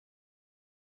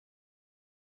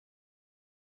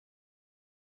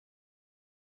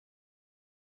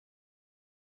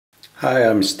Hi,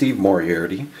 I'm Steve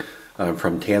Moriarty. I'm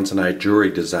from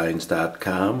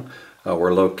TanzaniteJewelryDesigns.com.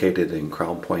 We're located in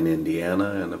Crown Point,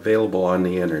 Indiana, and available on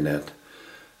the internet.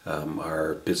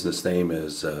 Our business name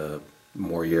is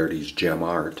Moriarty's Gem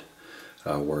Art.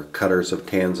 We're cutters of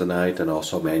Tanzanite and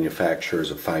also manufacturers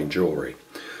of fine jewelry.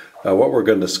 What we're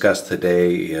going to discuss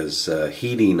today is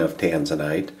heating of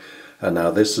Tanzanite. Now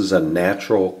this is a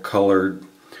natural colored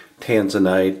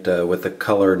Tanzanite with a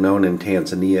color known in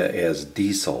Tanzania as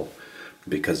diesel,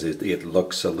 because it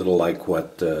looks a little like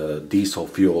what diesel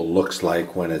fuel looks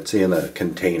like when it's in a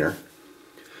container.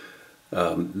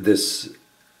 This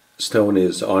stone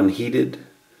is unheated.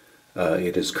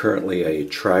 It is currently a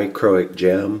trichroic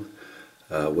gem.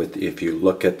 If you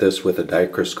look at this with a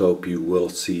microscope, you will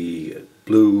see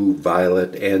blue,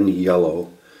 violet, and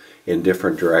yellow in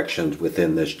different directions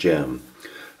within this gem.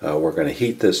 We're going to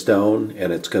heat this stone,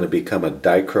 and it's going to become a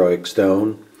dichroic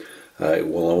stone. It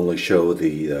will only show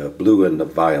the blue and the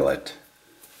violet.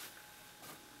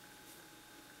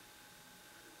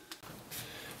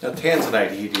 Now,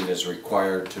 Tanzanite heating is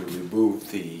required to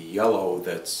remove the yellow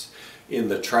that's in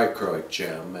the trichroic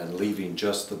gem and leaving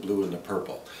just the blue and the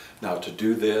purple. Now, to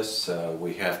do this,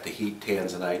 we have to heat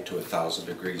Tanzanite to 1,000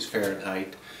 degrees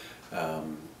Fahrenheit.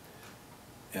 And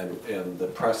the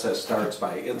process starts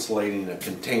by insulating a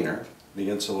container. The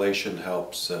insulation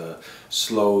helps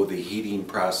slow the heating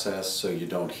process so you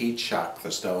don't heat shock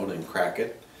the stone and crack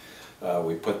it.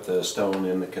 We put the stone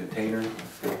in the container,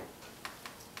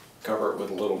 cover it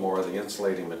with a little more of the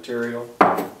insulating material,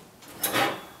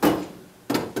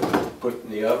 put it in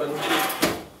the oven,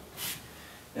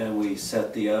 and we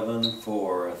set the oven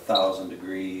for 1,000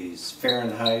 degrees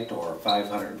Fahrenheit or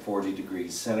 540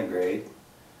 degrees centigrade.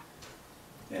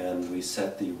 And we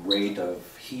set the rate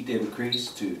of heat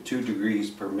increase to 2 degrees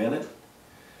per minute,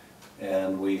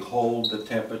 and we hold the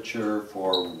temperature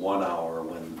for 1 hour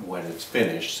when it's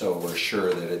finished, so we're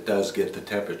sure that it does get the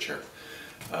temperature.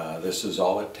 This is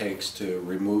all it takes to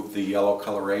remove the yellow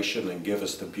coloration and give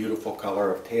us the beautiful color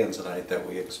of Tanzanite that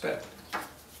we expect.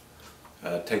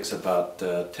 It takes about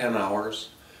 10 hours.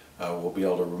 We'll be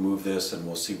able to remove this and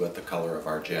we'll see what the color of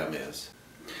our gem is.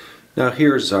 Now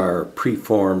here's our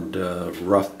preformed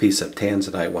rough piece of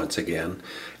Tanzanite once again,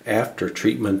 after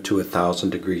treatment to 1,000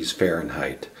 degrees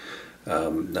Fahrenheit.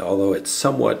 Although it's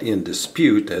somewhat in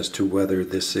dispute as to whether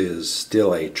this is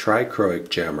still a trichroic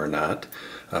gem or not,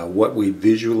 what we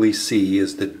visually see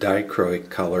is the dichroic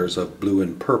colors of blue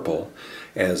and purple,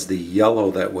 as the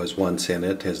yellow that was once in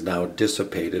it has now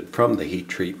dissipated from the heat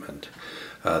treatment.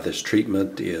 This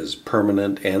treatment is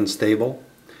permanent and stable.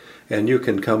 And you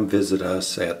can come visit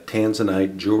us at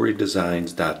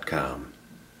TanzaniteJewelryDesigns.com.